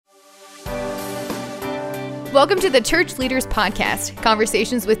Welcome to the Church Leaders Podcast,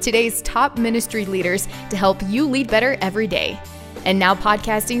 conversations with today's top ministry leaders to help you lead better every day. And now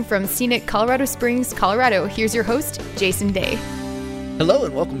podcasting from scenic Colorado Springs, Colorado, here's your host, Jason Day. Hello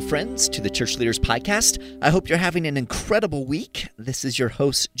and welcome, friends, to the Church Leaders Podcast. I hope you're having an incredible week. This is your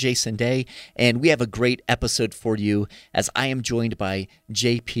host, Jason Day, and we have a great episode for you as I am joined by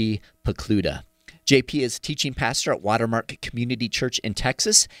JP Pokluda. JP is teaching pastor at Watermark Community Church in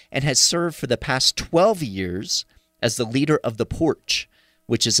Texas and has served for the past 12 years as the leader of the Porch,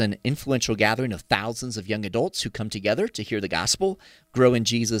 which is an influential gathering of thousands of young adults who come together to hear the gospel, grow in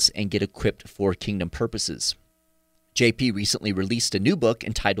Jesus, and get equipped for kingdom purposes. JP recently released a new book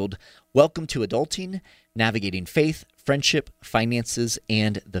entitled Welcome to Adulting, Navigating Faith, Friendship, Finances,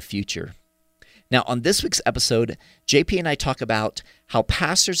 and the Future. Now, on this week's episode, JP and I talk about how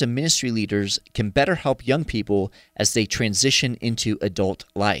pastors and ministry leaders can better help young people as they transition into adult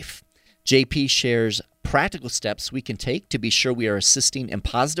life. JP shares practical steps we can take to be sure we are assisting in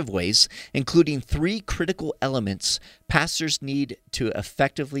positive ways, including 3 critical elements pastors need to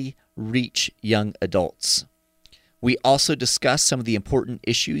effectively reach young adults. We also discuss some of the important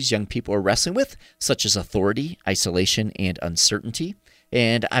issues young people are wrestling with, such as authority, isolation, and uncertainty.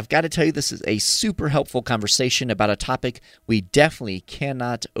 And I've got to tell you, this is a super helpful conversation about a topic we definitely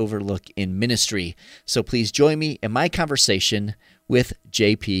cannot overlook in ministry. So please join me in my conversation with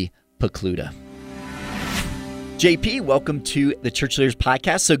JP Pokluda. JP, welcome to the Church Leaders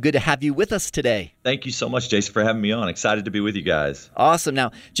Podcast. So good to have you with us today. Thank you so much, Jason, for having me on. Excited to be with you guys. Awesome.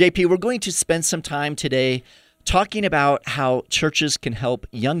 Now, JP, we're going to spend some time today talking about how churches can help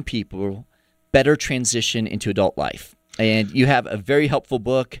young people better transition into adult life. And you have a very helpful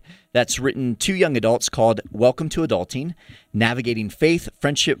book that's written to young adults called Welcome to Adulting, Navigating Faith,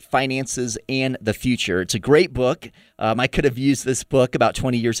 Friendship, Finances, and the Future. It's a great book. I could have used this book about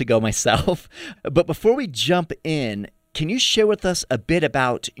 20 years ago myself. But before we jump in, can you share with us a bit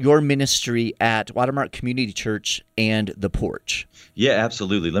about your ministry at Watermark Community Church and the Porch? Yeah,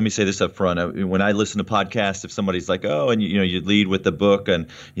 absolutely. Let me say this up front. When I listen to podcasts, if somebody's like, oh, and you lead with the book and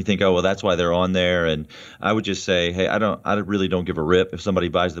you think, oh, well, that's why they're on there. And I would just say, hey, I really don't give a rip if somebody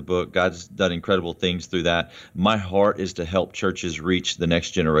buys the book. God's done incredible things through that. My heart is to help churches reach the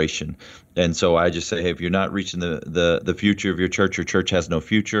next generation. And so I just say, hey, if you're not reaching the future of your church has no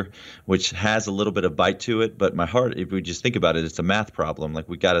future, which has a little bit of bite to it. But my heart, if we just think about it, it's a math problem. Like,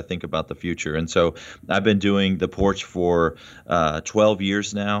 we got to think about the future. And so I've been doing the Porch for 12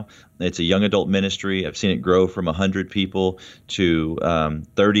 years now. It's a young adult ministry. I've seen it grow from 100 people to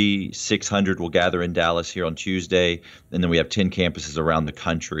 3,600 will gather in Dallas here on Tuesday. And then we have 10 campuses around the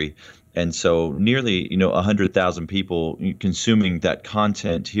country. And so nearly, 100,000 people consuming that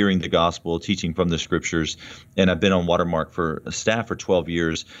content, hearing the gospel, teaching from the scriptures. And I've been on Watermark for staff for 12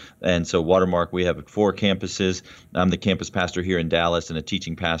 years. And so Watermark, we have 4 campuses. I'm the campus pastor here in Dallas and a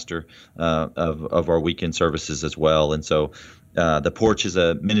teaching pastor of our weekend services as well. And so the Porch is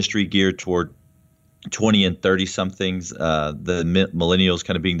a ministry geared toward 20 and 30 somethings, the millennials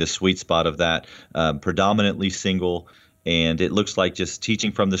kind of being the sweet spot of that, predominantly single. And it looks like just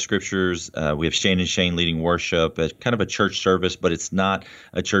teaching from the scriptures. We have Shane and Shane leading worship, kind of a church service, but it's not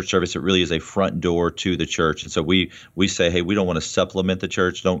a church service. It really is a front door to the church. And so we say, hey, we don't want to supplement the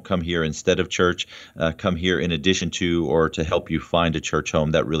church. Don't come here instead of church. Come here in addition to or to help you find a church home.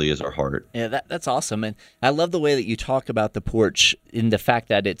 That really is our heart. Yeah, that's awesome. And I love the way that you talk about the Porch in the fact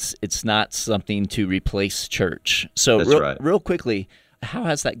that it's not something to replace church. So real quickly, how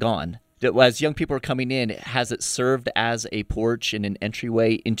has that gone? As young people are coming in, has it served as a porch and an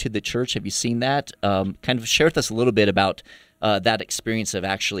entryway into the church? Have you seen that? Kind of share with us a little bit about that experience of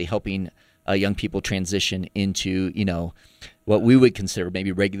actually helping young people transition into, what we would consider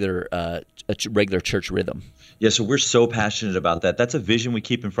maybe regular church rhythm. Yeah, so we're so passionate about that. That's a vision we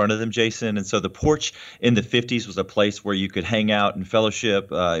keep in front of them, Jason. And so the Porch in the 50s was a place where you could hang out and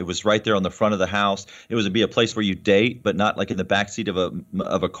fellowship. It was right there on the front of the house. It was to be a place where you date, but not like in the backseat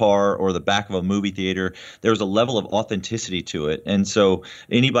of a car or the back of a movie theater. There was a level of authenticity to it. And so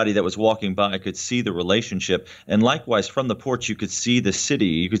anybody that was walking by could see the relationship. And likewise, from the Porch, you could see the city.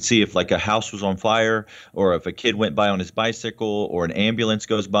 You could see if like a house was on fire or if a kid went by on his bicycle or an ambulance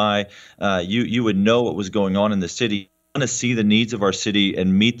goes by, you would know what was going on in the city. We want to see the needs of our city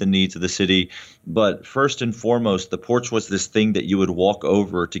and meet the needs of the city. But first and foremost, the Porch was this thing that you would walk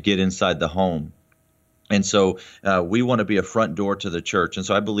over to get inside the home. And so we want to be a front door to the church. And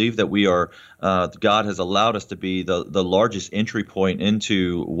so I believe that we are, God has allowed us to be the largest entry point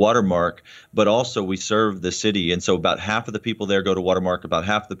into Watermark, but also we serve the city. And so about half of the people there go to Watermark, about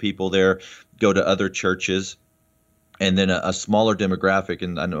half the people there go to other churches. and then a smaller demographic,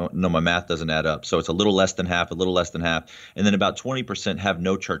 and I know my math doesn't add up, so it's a little less than half, and then about 20% have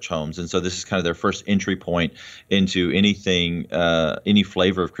no church homes, and so this is kind of their first entry point into anything, any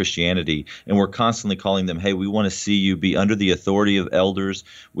flavor of Christianity, and we're constantly calling them, hey, we want to see you be under the authority of elders,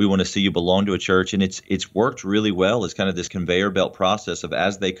 we want to see you belong to a church, and it's worked really well. It's kind of this conveyor belt process of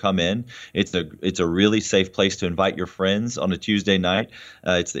as they come in, it's a really safe place to invite your friends on a Tuesday night.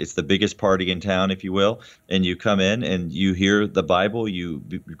 It's the biggest party in town, if you will, and you come in and you hear the Bible, you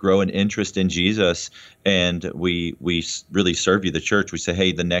grow an interest in Jesus, and we really serve you, the church. We say,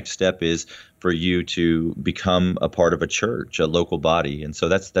 hey, the next step is for you to become a part of a church, a local body, and so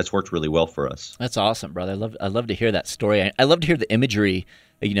that's worked really well for us. That's awesome, brother. I love to hear that story. I love to hear the imagery,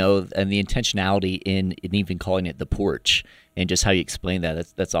 and the intentionality in even calling it the porch, and just how you explain that.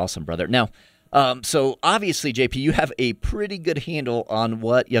 That's awesome, brother. Now, so obviously, JP, you have a pretty good handle on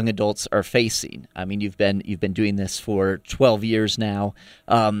what young adults are facing. I mean, you've been doing this for 12 years now.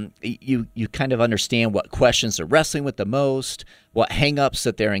 You kind of understand what questions they're wrestling with the most, what hang-ups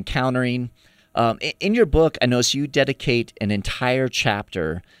that they're encountering. In your book, I notice you dedicate an entire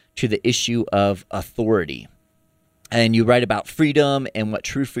chapter to the issue of authority. And you write about freedom and what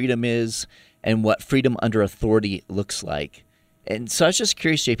true freedom is and what freedom under authority looks like. And so I was just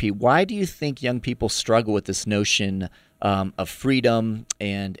curious, JP, why do you think young people struggle with this notion of freedom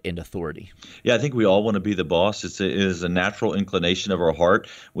and authority? Yeah, I think we all want to be the boss. It is a natural inclination of our heart.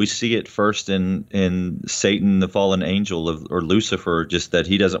 We see it first in Satan, the fallen angel, or Lucifer, just that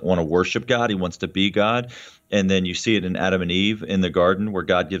he doesn't want to worship God. He wants to be God. And then you see it in Adam and Eve in the garden, where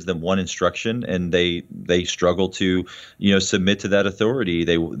God gives them one instruction, and they struggle to, submit to that authority.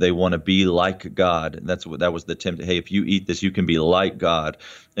 They want to be like God. That was the tempt. Hey, if you eat this, you can be like God.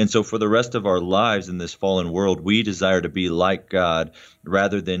 And so for the rest of our lives in this fallen world, we desire to be like God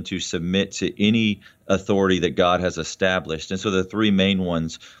rather than to submit to any authority that God has established. And so the three main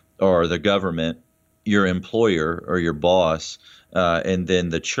ones are the government, your employer or your boss, and then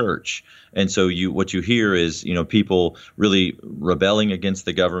the church. And so what you hear is, people really rebelling against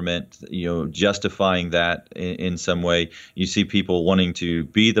the government, justifying that in some way. You see people wanting to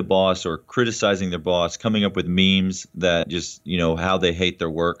be the boss or criticizing their boss, coming up with memes that just, how they hate their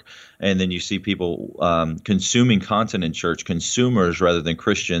work. And then you see people consuming content in church, consumers rather than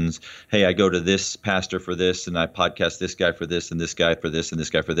Christians. Hey, I go to this pastor for this, and I podcast this guy for this, and this guy for this, and this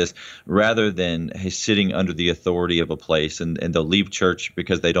guy for this, rather than sitting under the authority of a place. And they'll leave church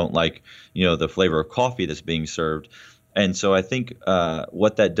because they don't like, the flavor of coffee that's being served. And so I think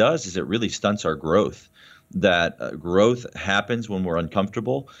what that does is it really stunts our growth. That growth happens when we're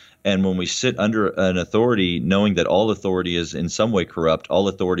uncomfortable, and when we sit under an authority, knowing that all authority is in some way corrupt, all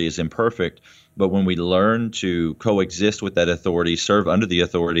authority is imperfect. But when we learn to coexist with that authority, serve under the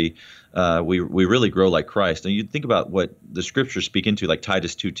authority, we really grow like Christ. And you think about what the scriptures speak into, like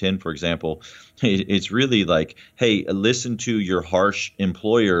Titus 2:10, for example. It's really like, hey, listen to your harsh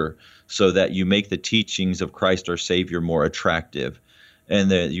employer so that you make the teachings of Christ our Savior more attractive. And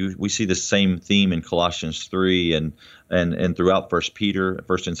we see the same theme in Colossians 3 and throughout First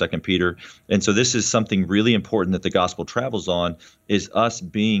and Second Peter. And so this is something really important that the gospel travels on, is us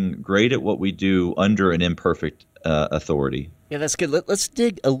being great at what we do under an imperfect authority. Yeah, that's good. Let's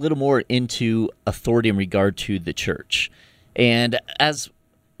dig a little more into authority in regard to the church. And as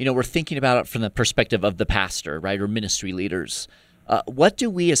we're thinking about it from the perspective of the pastor, right, or ministry leaders. What do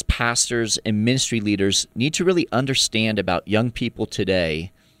we as pastors and ministry leaders need to really understand about young people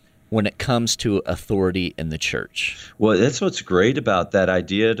today when it comes to authority in the church? Well, that's what's great about that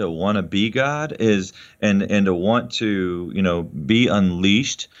idea to want to be God is, and to want to, be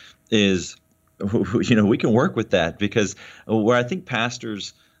unleashed is, we can work with that, because where I think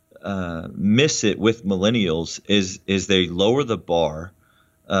pastors miss it with millennials is they lower the bar,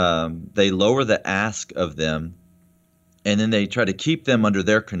 they lower the ask of them, and then they try to keep them under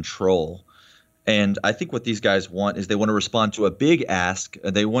their control. And I think what these guys want is they want to respond to a big ask.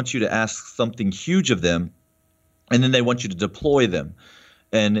 They want you to ask something huge of them, and then they want you to deploy them.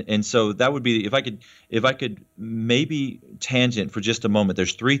 And so that would be, if I could maybe tangent for just a moment,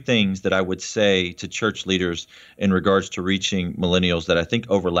 there's three things that I would say to church leaders in regards to reaching millennials that I think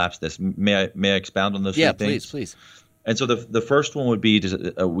overlaps this. May I expound on those three things? Yeah, please. And so the first one would be,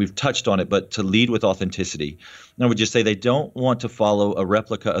 we've touched on it, but to lead with authenticity. And I would just say they don't want to follow a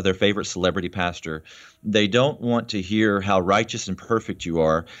replica of their favorite celebrity pastor. They don't want to hear how righteous and perfect you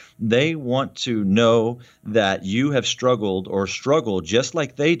are. They want to know that you have struggled just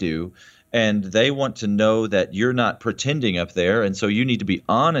like they do, and they want to know that you're not pretending up there. And so you need to be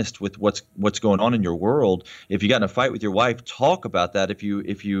honest with what's going on in your world. If you got in a fight with your wife, talk about that. If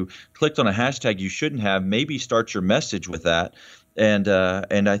you clicked on a hashtag you shouldn't have, maybe start your message with that. And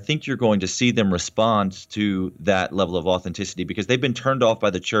I think you're going to see them respond to that level of authenticity, because they've been turned off by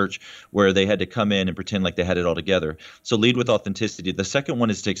the church where they had to come in and pretend like they had it all together. So lead with authenticity. The second one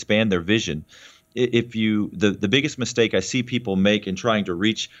is to expand their vision. The biggest mistake I see people make in trying to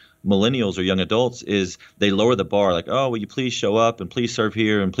reach millennials or young adults is they lower the bar, like, oh, will you please show up and please serve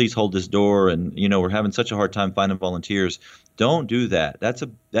here and please hold this door, and we're having such a hard time finding volunteers. Don't do that. That's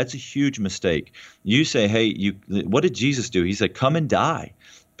a huge mistake. You say, hey, what did Jesus do? He said, come and die.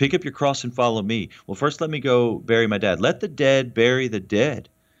 Pick up your cross and follow me. Well, first let me go bury my dad. Let the dead bury the dead.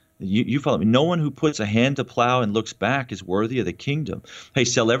 You follow me. No one who puts a hand to plow and looks back is worthy of the kingdom. Hey,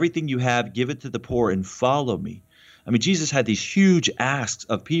 sell everything you have, give it to the poor, and follow me. I mean, Jesus had these huge asks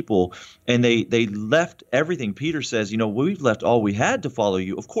of people, and they left everything. Peter says, we've left all we had to follow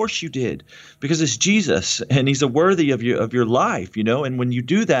you. Of course you did, because it's Jesus, and he's worthy of your life, And when you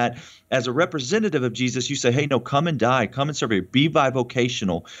do that as a representative of Jesus, you say, hey, no, come and die, come and serve here, be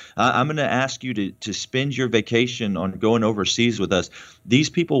bivocational. I'm going to ask you to spend your vacation on going overseas with us.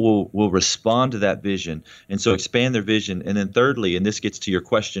 These people will respond to that vision, and so expand their vision. And then thirdly, and this gets to your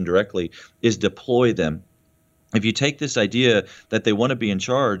question directly, is deploy them. If you take this idea that they want to be in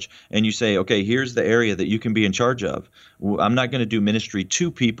charge and you say, okay, here's the area that you can be in charge of. I'm not going to do ministry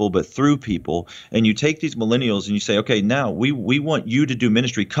to people, but through people. And you take these millennials and you say, okay, now we want you to do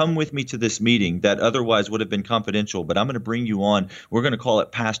ministry. Come with me to this meeting that otherwise would have been confidential, but I'm going to bring you on. We're going to call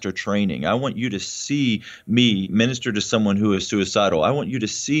it pastor training. I want you to see me minister to someone who is suicidal. I want you to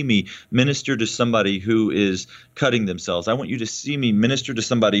see me minister to somebody who is cutting themselves. I want you to see me minister to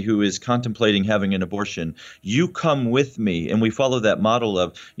somebody who is contemplating having an abortion. You come with me, and we follow that model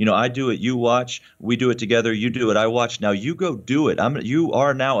of, I do it, you watch, we do it together, you do it, I watch. Now you go do it. You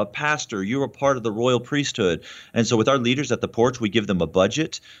are now a pastor. You are part of the royal priesthood. And so with our leaders at the Porch, we give them a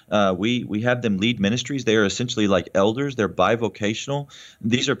budget. We have them lead ministries. They are essentially like elders. They're bivocational.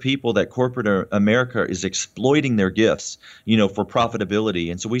 These are people that corporate America is exploiting their gifts, for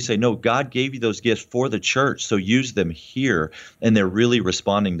profitability. And so we say, no, God gave you those gifts for the church, so use them here. And they're really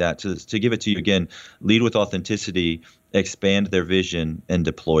responding to give it to you again. Lead with authenticity, expand their vision, and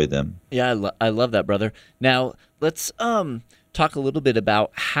deploy them. Yeah, I love that, brother. Now, let's talk a little bit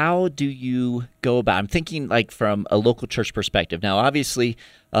about how do you go about. I'm thinking like from a local church perspective. Now, obviously,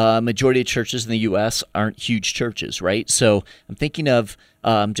 majority of churches in the U.S. aren't huge churches, right? So I'm thinking of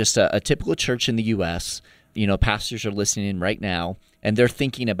just a typical church in the U.S. Pastors are listening in right now, and they're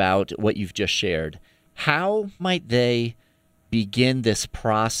thinking about what you've just shared. How might they begin this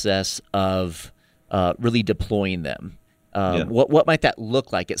process of really deploying them? What might that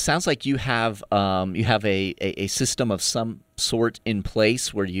look like? It sounds like you have a system of some sort in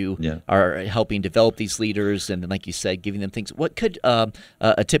place where you are helping develop these leaders, and then, like you said, giving them things. What could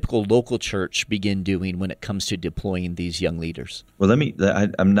a typical local church begin doing when it comes to deploying these young leaders? Well,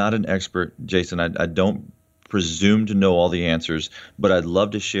 I'm not an expert, Jason. I don't presume to know all the answers, but I'd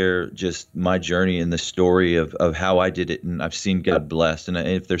love to share just my journey and the story of how I did it, and I've seen God blessed. And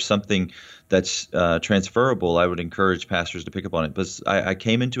if there's something that's transferable, I would encourage pastors to pick up on it. But I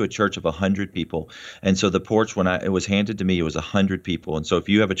came into a church of 100 people, and so the Porch, when it was handed to me, it was 100 people. And so if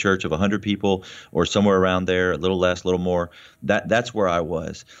you have a church of 100 people or somewhere around there, a little less, a little more, that's where I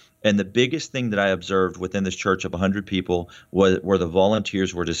was. And the biggest thing that I observed within this church of 100 people were the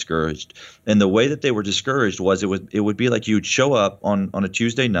volunteers were discouraged. And the way that they were discouraged was it would be like you'd show up on a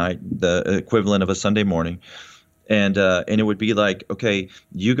Tuesday night, the equivalent of a Sunday morning, and it would be like, okay,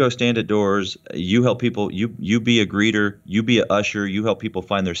 you go stand at doors, you help people, you be a greeter, you be an usher, you help people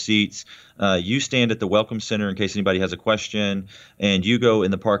find their seats, you stand at the welcome center in case anybody has a question, and you go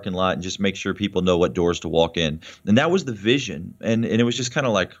in the parking lot and just make sure people know what doors to walk in. And that was the vision. And it was just kind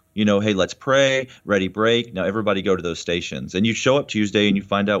of like, hey, let's pray, ready, break. Now everybody go to those stations. And you show up Tuesday and you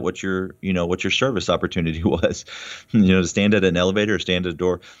find out what your service opportunity was, to stand at an elevator or stand at a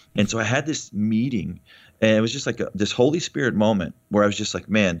door. And so I had this meeting, and it was just like this Holy Spirit moment where I was just like,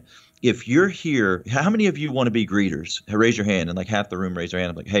 man, if you're here, how many of you want to be greeters? Raise your hand. And like half the room raise their hand.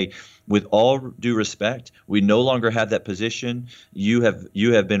 I'm like, hey, with all due respect, we no longer have that position. You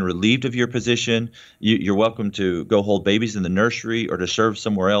have been relieved of your position. You're welcome to go hold babies in the nursery or to serve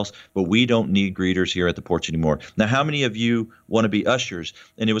somewhere else, but we don't need greeters here at the Porch anymore. Now, how many of you want to be ushers?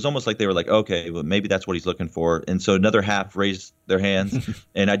 And it was almost like they were like, okay, well, maybe that's what he's looking for. And so another half raised their hands.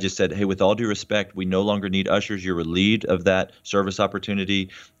 And I just said, hey, with all due respect, we no longer need ushers. You're relieved of that service opportunity.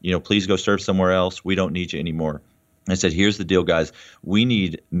 Please go serve somewhere else. We don't need you anymore. I said, here's the deal, guys. We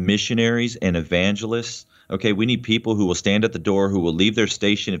need missionaries and evangelists. Okay, we need people who will stand at the door, who will leave their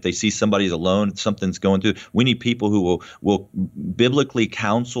station if they see somebody's alone, something's going through. We need people who will biblically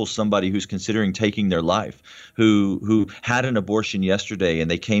counsel somebody who's considering taking their life, who had an abortion yesterday and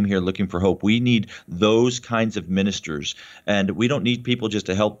they came here looking for hope. We need those kinds of ministers. And we don't need people just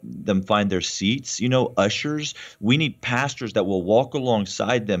to help them find their seats, ushers. We need pastors that will walk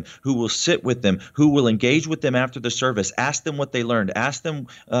alongside them, who will sit with them, who will engage with them after the service, ask them what they learned, ask them,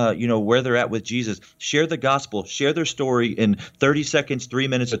 where they're at with Jesus, share the gospel, share their story in 30 seconds, 3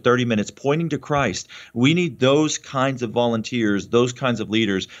 minutes, or 30 minutes, pointing to Christ. We need those kinds of volunteers, those kinds of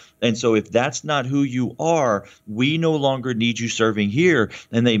leaders. And so if that's not who you are, we no longer need you serving here.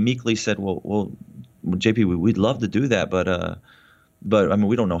 And they meekly said, well, JP, we'd love to do that, but I mean,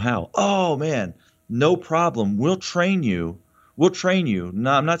 we don't know how. Oh, man, no problem. We'll train you.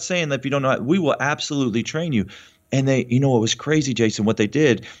 No, I'm not saying that if you don't know how, we will absolutely train you. And they, it was crazy, Jason, what they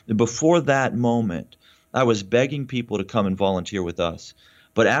did. Before that moment, I was begging people to come and volunteer with us.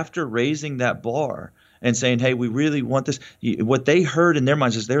 But after raising that bar and saying, hey, we really want this, what they heard in their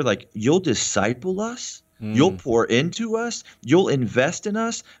minds is they're like, you'll disciple us? You'll pour into us? You'll invest in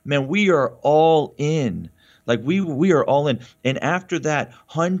us? Man, we are all in. Like we are all in. And after that,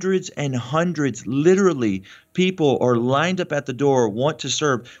 hundreds and hundreds, literally, people are lined up at the door, want to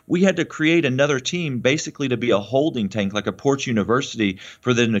serve. We had to create another team basically to be a holding tank, like a Porch University,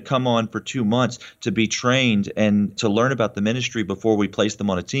 for them to come on for 2 months to be trained and to learn about the ministry before we placed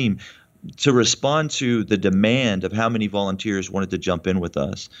them on a team, to respond to the demand of how many volunteers wanted to jump in with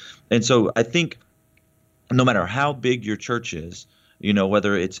us. And so I think no matter how big your church is,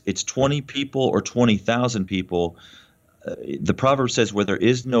 whether it's 20 people or 20,000 people, the proverb says, where there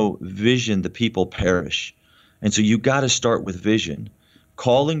is no vision, the people perish. And so you got to start with vision,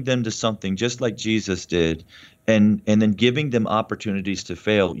 calling them to something just like Jesus did, and then giving them opportunities to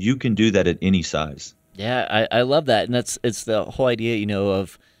fail. You can do that at any size. Yeah, I love that. And it's the whole idea,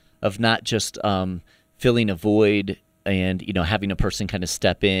 of not just filling a void and, having a person kind of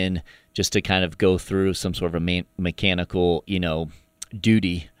step in just to kind of go through some sort of a mechanical,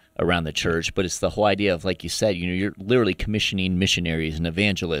 duty around the church, but it's the whole idea of, like you said, you're literally commissioning missionaries and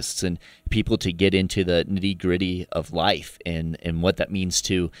evangelists and people to get into the nitty-gritty of life and what that means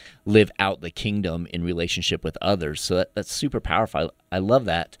to live out the kingdom in relationship with others. So that's super powerful. I love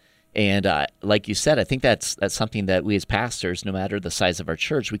that. And like you said, I think that's something that we as pastors, no matter the size of our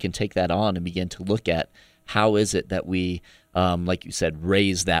church, we can take that on and begin to look at how is it that we, like you said,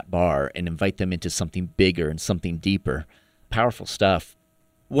 raise that bar and invite them into something bigger and something deeper. Powerful stuff.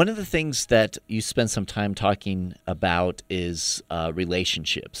 One of the things that you spend some time talking about is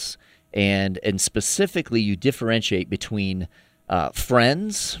relationships, and specifically you differentiate between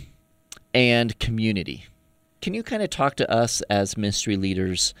friends and community. Can you kind of talk to us as ministry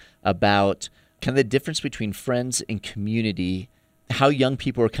leaders about kind of the difference between friends and community, how young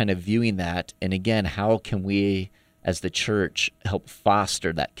people are kind of viewing that, and again, how can we as the church help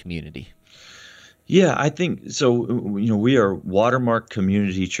foster that community? Yeah, I think so. We are Watermark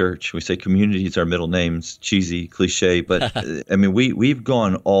Community Church. We say community is our middle names, cheesy, cliche, but I mean, we've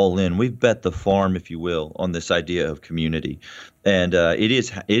gone all in. We've bet the farm, if you will, on this idea of community. And our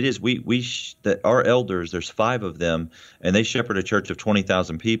elders, there's 5 of them, and they shepherd a church of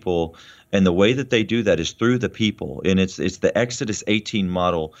 20,000 people. And the way that they do that is through the people. And it's the Exodus 18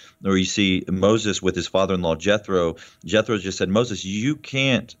 model, where you see Moses with his father-in-law Jethro. Jethro just said, Moses, you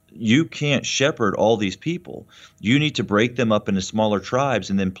can't shepherd all these people. You need to break them up into smaller tribes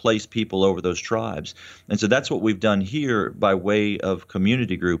and then place people over those tribes. And so that's what we've done here by way of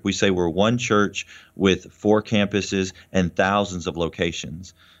community group. We say we're one church with 4 campuses and thousands of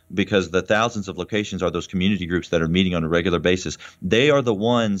locations, because the thousands of locations are those community groups that are meeting on a regular basis. They are the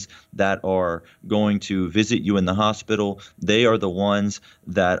ones that are going to visit you in the hospital. They are the ones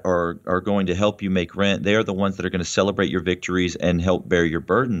that are going to help you make rent. They are the ones that are going to celebrate your victories and help bear your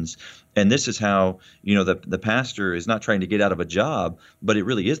burdens. And this is how, the pastor is not trying to get out of a job, but it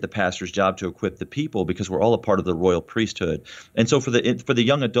really is the pastor's job to equip the people, because we're all a part of the royal priesthood. And so for the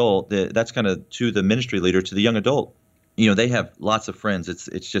young adult, that's kind of to the ministry leader, to the young adult. They have lots of friends.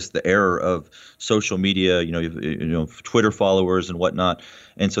 It's just the error of social media, Twitter followers and whatnot.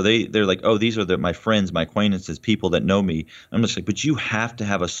 And so they're like, oh, these are my friends, my acquaintances, people that know me. I'm just like, but you have to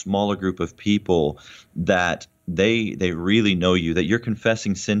have a smaller group of people that they really know you, that you're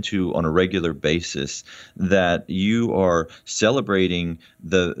confessing sin to on a regular basis, that you are celebrating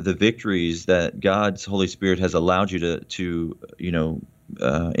the victories that God's Holy Spirit has allowed you to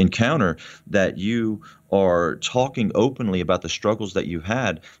encounter, that you are talking openly about the struggles that you've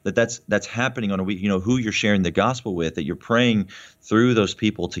had, that's happening on a week, who you're sharing the gospel with, that you're praying through those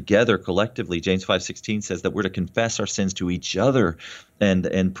people together collectively. James 5:16 says that we're to confess our sins to each other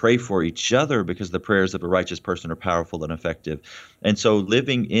and pray for each other, because the prayers of a righteous person are powerful and effective. And so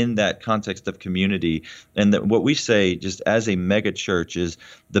living in that context of community, and what we say just as a mega church is,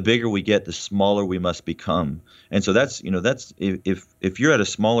 the bigger we get, the smaller we must become. And so that's if you're at a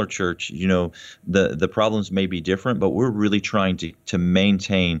smaller church, the problems may be different, but we're really trying to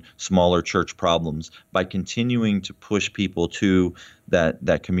maintain smaller church problems by continuing to push people to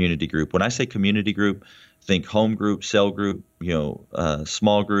that community group. When I say community group, think home group, cell group,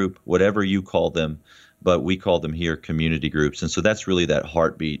 small group, whatever you call them, but we call them here community groups. And so that's really that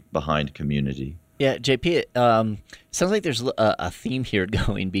heartbeat behind community. Yeah, JP, it sounds like there's a theme here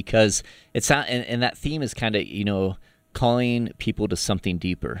going, because and that theme is kind of, calling people to something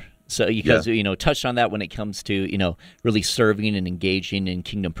deeper. So you guys, touched on that when it comes to, really serving and engaging in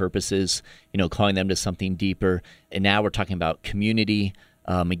kingdom purposes, calling them to something deeper. And now we're talking about community.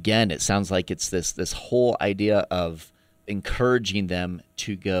 Again, it sounds like it's this whole idea of encouraging them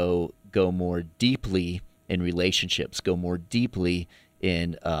to go more deeply in relationships, go more deeply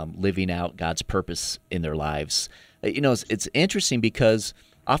in living out God's purpose in their lives. It's interesting because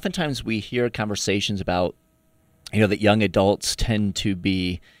oftentimes we hear conversations about, that young adults tend to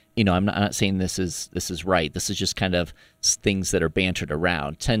be, I'm not saying this is right. This is just kind of things that are bantered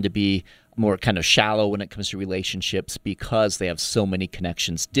around, tend to be more kind of shallow when it comes to relationships because they have so many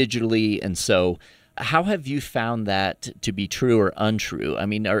connections digitally. And so how have you found that to be true or untrue? I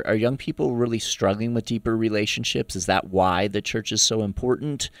mean, are young people really struggling with deeper relationships? Is that why the church is so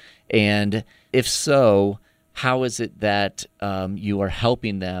important? And if so, how is it that you are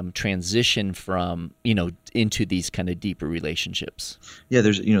helping them transition from, into these kind of deeper relationships? Yeah,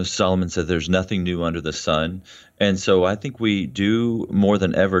 there's, Solomon said there's nothing new under the sun. And so I think we do more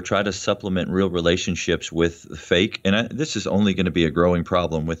than ever try to supplement real relationships with fake. And this is only going to be a growing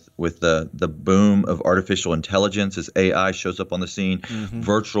problem with the boom of artificial intelligence as AI shows up on the scene,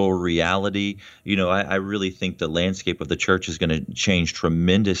 virtual reality. I really think the landscape of the church is going to change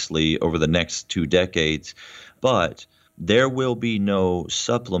tremendously over the next 2 decades. But there will be no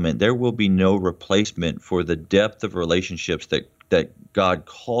supplement. There will be no replacement for the depth of relationships that God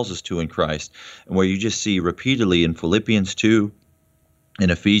calls us to in Christ, and where you just see repeatedly in Philippians 2, in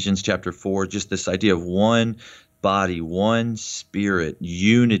Ephesians chapter 4, just this idea of one body, one spirit,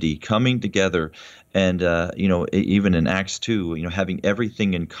 unity, coming together. And, even in Acts 2, having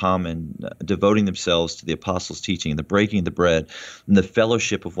everything in common, devoting themselves to the apostles' teaching, the breaking of the bread, and the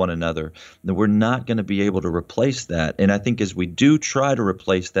fellowship of one another. And we're not going to be able to replace that. And I think as we do try to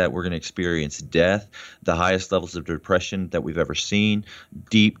replace that, we're going to experience death, the highest levels of depression that we've ever seen,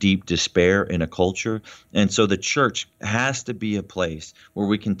 deep, deep despair in a culture. And so the church has to be a place where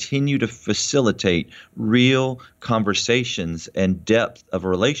we continue to facilitate real conversations and depth of a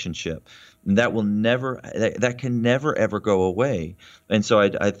relationship. That can never, ever go away. And so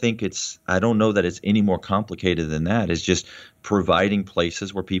I think I don't know that it's any more complicated than that. It's just providing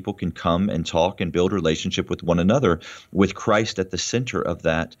places where people can come and talk and build relationship with one another, with Christ at the center of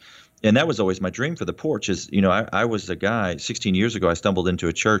that. And that was always my dream for the Porch is, I was a guy, 16 years ago, I stumbled into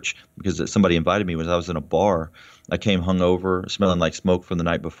a church because somebody invited me when I was in a bar. I came hungover, smelling like smoke from the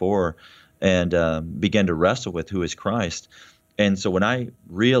night before, and began to wrestle with who is Christ. And so when I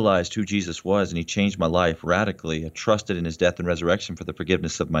realized who Jesus was and he changed my life radically, I trusted in his death and resurrection for the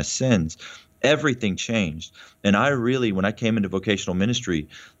forgiveness of my sins, everything changed. And when I came into vocational ministry,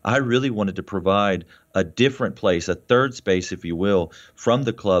 I really wanted to provide a different place, a third space, if you will, from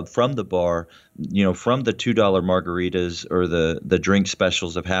the club, from the bar, from the $2 margaritas or the drink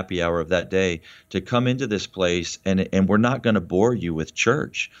specials of happy hour of that day, to come into this place and we're not going to bore you with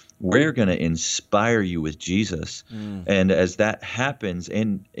church. We're going to inspire you with Jesus. And as that happens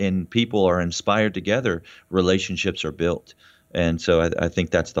and people are inspired together, relationships are built. And so I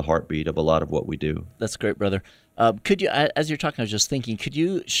think that's the heartbeat of a lot of what we do. That's great, brother. Could you, as you're talking, I was just thinking, could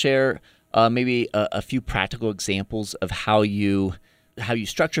you share maybe a few practical examples of how you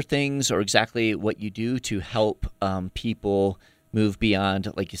structure things or exactly what you do to help people move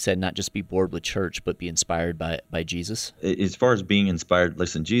beyond, like you said, not just be bored with church, but be inspired by Jesus? As far as being inspired,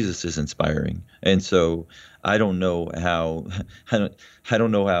 listen, Jesus is inspiring. And so I don't know how, I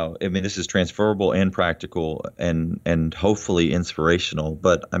mean, this is transferable and practical and hopefully inspirational,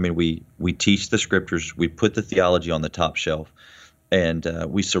 but I mean, we teach the scriptures, we put the theology on the top shelf. And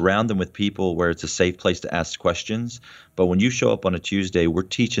we surround them with people where it's a safe place to ask questions. But when you show up on a Tuesday, we're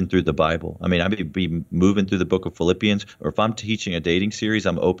teaching through the Bible. I mean, I may be moving through the book of Philippians, or if I'm teaching a dating series,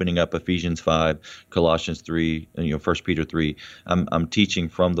 I'm opening up Ephesians 5, Colossians 3, 1 Peter 3. I'm teaching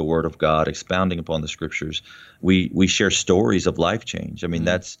from the Word of God, expounding upon the Scriptures. We share stories of life change. I mean,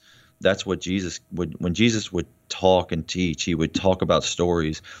 that's what Jesus would, when Jesus would talk and teach, he would talk about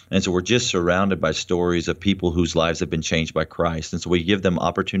stories. And so we're just surrounded by stories of people whose lives have been changed by Christ. And so we give them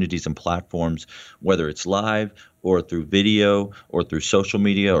opportunities and platforms, whether it's live or through video or through social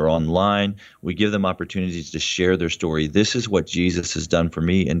media or online. We give them opportunities to share their story. This is what Jesus has done for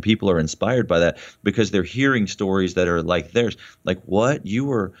me. And people are inspired by that because they're hearing stories that are like theirs. Like, what?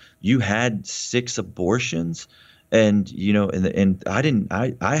 You had 6 abortions? And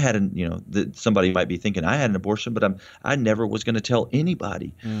I hadn't, somebody might be thinking I had an abortion, but I never was going to tell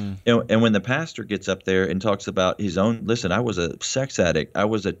anybody. And when the pastor gets up there and talks about his own, listen, I was a sex addict. I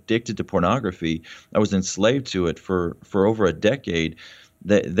was addicted to pornography. I was enslaved to it for over a decade.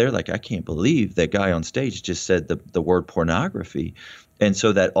 They're like, I can't believe that guy on stage just said the word pornography. And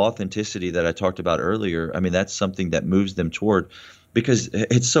so that authenticity that I talked about earlier, I mean, that's something that moves them toward. Because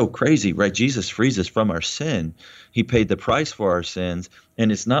it's so crazy, right? Jesus frees us from our sin. He paid the price for our sins.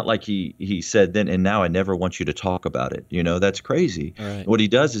 And it's not like he said then, and now I never want you to talk about it. That's crazy. Right. What he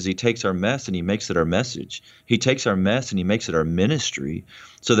does is he takes our mess and he makes it our message. He takes our mess and he makes it our ministry.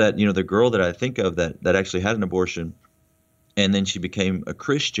 So that, the girl that I think of that actually had an abortion, and then she became a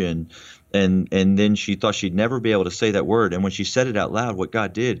Christian, and then she thought she'd never be able to say that word. And when she said it out loud, what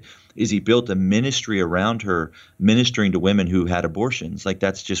God did is he built a ministry around her, ministering to women who had abortions. Like,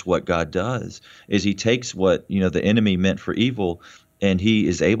 that's just what God does, is he takes what, the enemy meant for evil, and he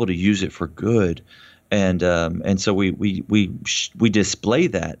is able to use it for good. And so we display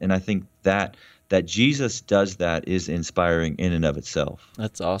that. And I think that Jesus does that is inspiring in and of itself.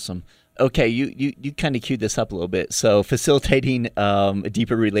 That's awesome. Okay, you kind of queued this up a little bit. So facilitating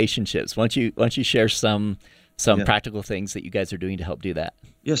deeper relationships. Why don't you share some practical things that you guys are doing to help do that?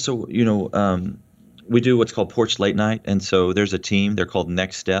 Yeah, so we do what's called Porch Late Night, and so there's a team. They're called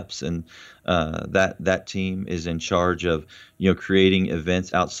Next Steps, and that team is in charge of creating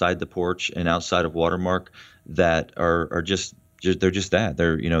events outside the Porch and outside of Watermark that are just they're just that.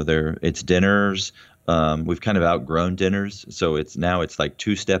 It's dinners. We've kind of outgrown dinners, so it's like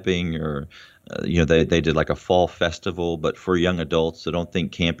two-stepping, or they did like a fall festival, but for young adults. So don't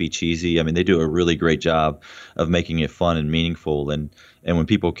think campy, cheesy. I mean, they do a really great job of making it fun and meaningful. And when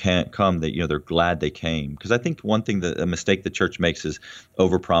people can't come, they're glad they came. Because I think one thing a mistake the church makes is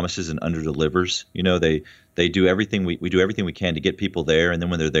overpromises and underdelivers. They do everything we do everything we can to get people there, and then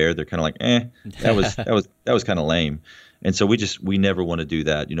when they're there, they're kind of like, that was kind of lame. And so we never want to do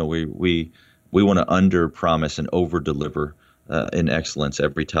that. We want to under-promise and over-deliver in excellence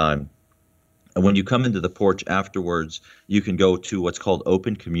every time. And when you come into the Porch afterwards, you can go to what's called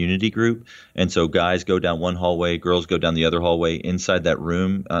open community group. And so guys go down one hallway, girls go down the other hallway. Inside that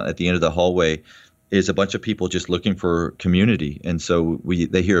room, at the end of the hallway, is a bunch of people just looking for community. And so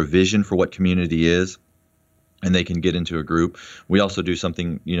they hear a vision for what community is, and they can get into a group. We also do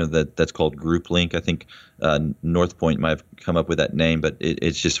something, that's called Group Link. I think North Point might have come up with that name, but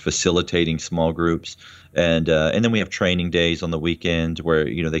it's just facilitating small groups. And then we have training days on the weekend where,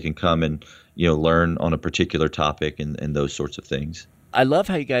 they can come and, learn on a particular topic and those sorts of things. I love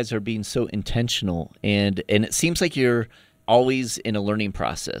how you guys are being so intentional, and it seems like you're always in a learning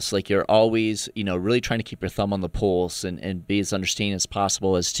process. Like, you're always, really trying to keep your thumb on the pulse and be as understanding as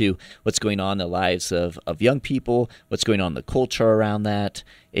possible as to what's going on in the lives of young people, what's going on in the culture around that,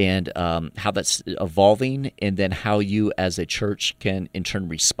 and how that's evolving, and then how you as a church can in turn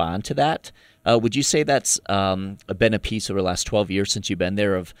respond to that. Would you say that's been a piece over the last 12 years since you've been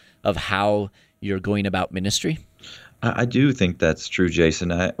there of how you're going about ministry? I do think that's true,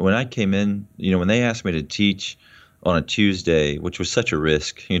 Jason. When I came in, when they asked me to teach on a Tuesday, which was such a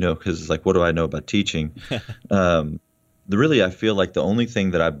risk, because it's like, what do I know about teaching? I feel like the only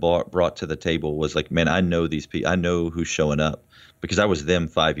thing that I brought to the table was like, man, I know these people. I know who's showing up because I was them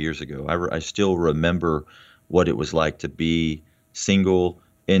 5 years ago. I still remember what it was like to be single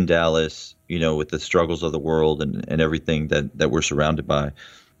in Dallas, with the struggles of the world and everything that we're surrounded by.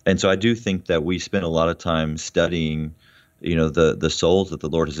 And so I do think that we spent a lot of time studying the souls that the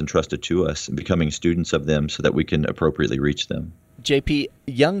Lord has entrusted to us and becoming students of them so that we can appropriately reach them. JP,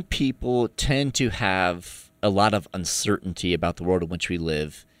 young people tend to have a lot of uncertainty about the world in which we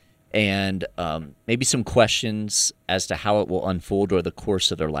live, and maybe some questions as to how it will unfold over the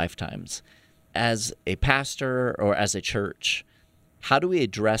course of their lifetimes. As a pastor or as a church, how do we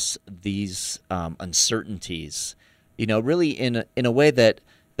address these uncertainties really in a way that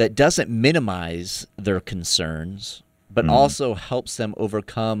doesn't minimize their concerns, but also helps them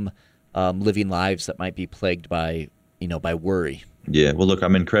overcome living lives that might be plagued by worry. Yeah. Well, look,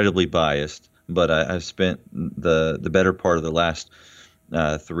 I'm incredibly biased, but I've spent the better part of the last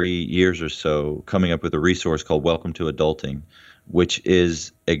 3 years or so coming up with a resource called Welcome to Adulting, which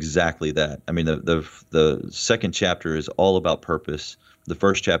is exactly that. I mean, the second chapter is all about purpose. The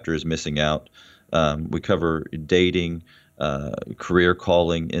first chapter is missing out. We cover dating, career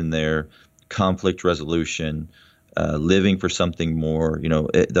calling in there, conflict resolution, living for something more.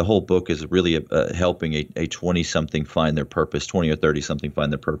 The whole book is really helping a 20-something find their purpose, 20 or 30-something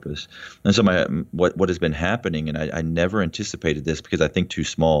find their purpose. And so what has been happening, and I never anticipated this because I think too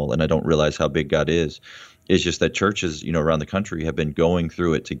small and I don't realize how big God is just that churches, around the country have been going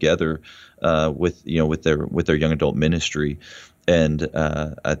through it together with their young adult ministry. And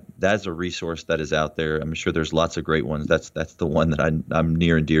that's a resource that is out there. I'm sure there's lots of great ones. That's the one that I'm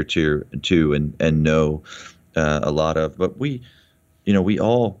near and dear to and know a lot of. But we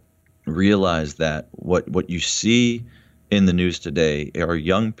all realize that what you see in the news today are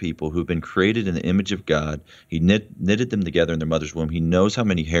young people who've been created in the image of God. He knitted them together in their mother's womb. He knows how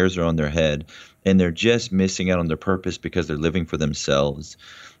many hairs are on their head, and they're just missing out on their purpose because they're living for themselves.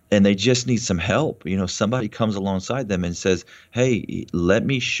 And they just need some help. Somebody comes alongside them and says, hey, let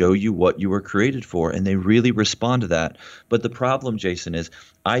me show you what you were created for. And they really respond to that. But the problem, Jason, is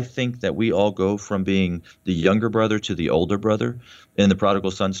I think that we all go from being the younger brother to the older brother in the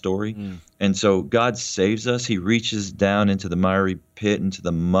prodigal son story. And so God saves us. He reaches down into the miry pit, into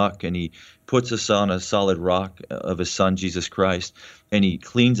the muck, and he puts us on a solid rock of his son, Jesus Christ. And he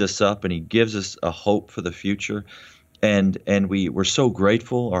cleans us up and he gives us a hope for the future. And we're so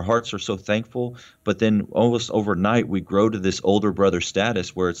grateful. Our hearts are so thankful. But then almost overnight, we grow to this older brother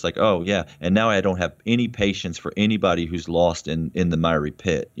status where it's like, oh, yeah. And now I don't have any patience for anybody who's lost in the miry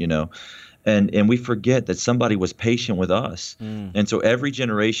pit, And we forget that somebody was patient with us. And so every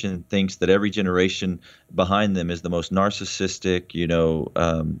generation thinks that every generation behind them is the most narcissistic,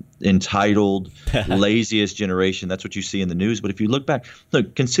 entitled, laziest generation. That's what you see in the news. But if you look back,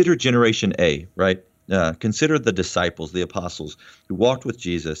 consider Generation A, right? Consider the disciples, the apostles who walked with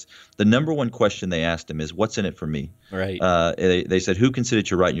Jesus. The number one question they asked him is, what's in it for me? Right. They said, who can sit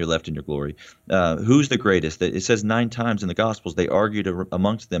at your right and your left in your glory? Who's the greatest? It says 9 times in the Gospels they argued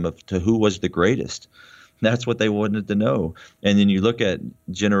amongst them to who was the greatest. That's what they wanted to know. And then you look at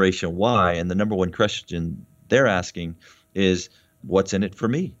Generation Y, and the number one question they're asking is, what's in it for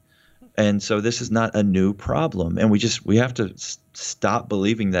me? And so this is not a new problem. And we have to stop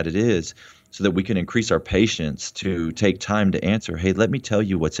believing that it is, so that we can increase our patience to take time to answer, hey, let me tell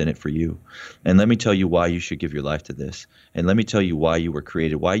you what's in it for you. And let me tell you why you should give your life to this. And let me tell you why you were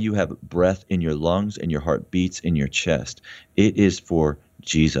created, why you have breath in your lungs and your heart beats in your chest. It is for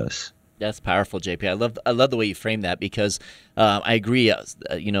Jesus. That's powerful, JP. I love the way you frame that because I agree.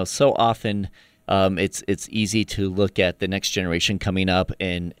 So often it's easy to look at the next generation coming up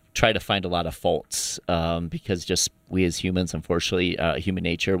and try to find a lot of faults because just we as humans, unfortunately, human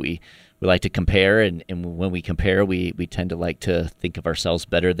nature, we like to compare, and when we compare, we tend to like to think of ourselves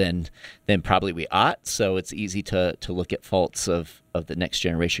better than probably we ought. So it's easy to look at faults of the next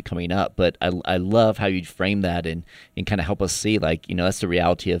generation coming up. But I love how you frame that and kind of help us see, that's the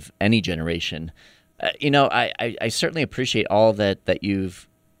reality of any generation. I certainly appreciate all that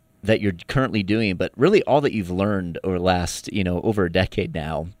you're currently doing, but really all that you've learned over the last, over a decade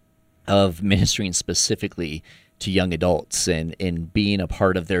now of ministering specifically to young adults and being a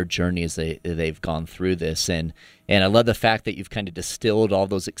part of their journey as they've gone through this. And I love the fact that you've kind of distilled all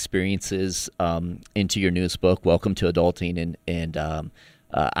those experiences into your newest book, Welcome to Adulting. And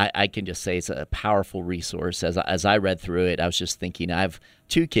I can just say it's a powerful resource. As I read through it, I was just thinking, I have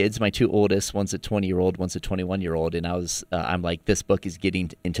 2 kids, my 2 oldest, one's a 20-year-old, one's a 21-year-old, and I'm like, this book is getting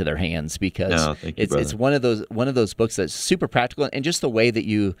into their hands because it's one of those books that's super practical, and just the way that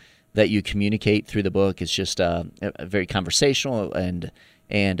you communicate through the book is just very conversational and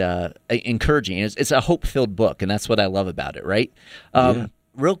encouraging. It's a hope-filled book, and that's what I love about it, right?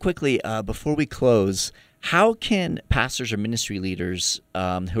 Real quickly, before we close, how can pastors or ministry leaders who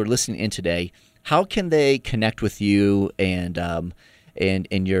are listening in today, how can they connect with you and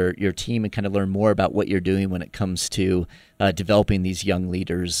your team and kind of learn more about what you're doing when it comes to developing these young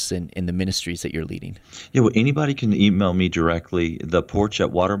leaders in the ministries that you're leading? Yeah, well, anybody can email me directly. The Porch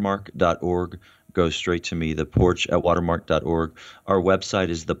at watermark.org goes straight to me, the Porch at watermark.org. Our website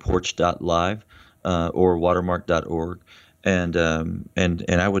is theporch.live or watermark.org. And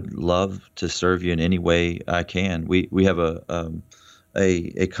I would love to serve you in any way I can. We have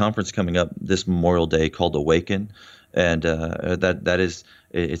a conference coming up this Memorial Day called Awaken, And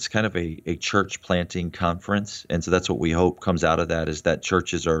it's kind of a church planting conference. And so that's what we hope comes out of that, is that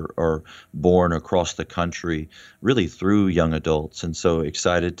churches are born across the country really through young adults. And so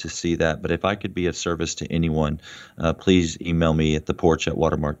excited to see that. But if I could be of service to anyone, please email me at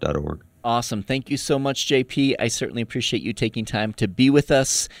theporch@watermark.org. Awesome. Thank you so much, JP. I certainly appreciate you taking time to be with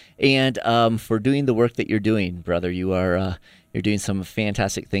us and for doing the work that you're doing, brother. You're doing some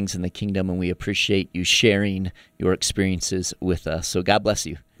fantastic things in the kingdom, and we appreciate you sharing your experiences with us. So God bless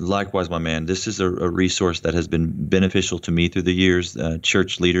you. Likewise, my man. This is a resource that has been beneficial to me through the years.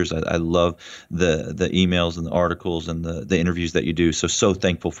 Church Leaders, I love the emails and the articles and the interviews that you do. So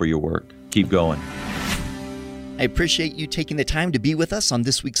thankful for your work. Keep going. I appreciate you taking the time to be with us on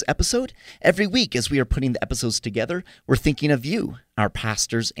this week's episode. Every week, as we are putting the episodes together, we're thinking of you, our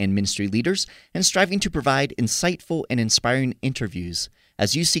pastors and ministry leaders, and striving to provide insightful and inspiring interviews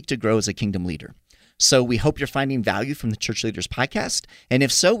as you seek to grow as a kingdom leader. So we hope you're finding value from the Church Leaders podcast, and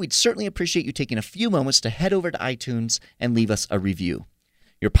if so, we'd certainly appreciate you taking a few moments to head over to iTunes and leave us a review.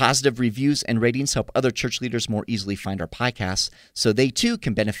 Your positive reviews and ratings help other church leaders more easily find our podcasts, so they too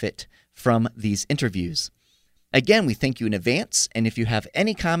can benefit from these interviews. Again, we thank you in advance, and if you have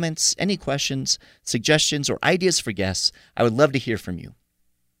any comments, any questions, suggestions, or ideas for guests, I would love to hear from you.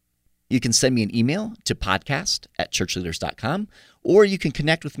 You can send me an email to podcast@churchleaders.com, or you can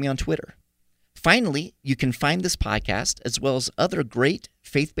connect with me on Twitter. Finally, you can find this podcast as well as other great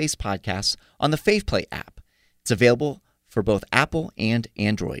faith-based podcasts on the FaithPlay app. It's available for both Apple and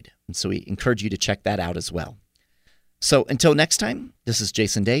Android, and so we encourage you to check that out as well. So until next time, this is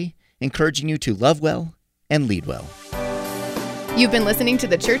Jason Day, encouraging you to love well and lead well. You've been listening to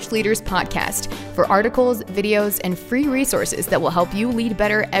the Church Leaders Podcast. For articles, videos, and free resources that will help you lead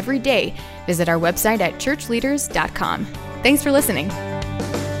better every day, visit our website at churchleaders.com. Thanks for listening.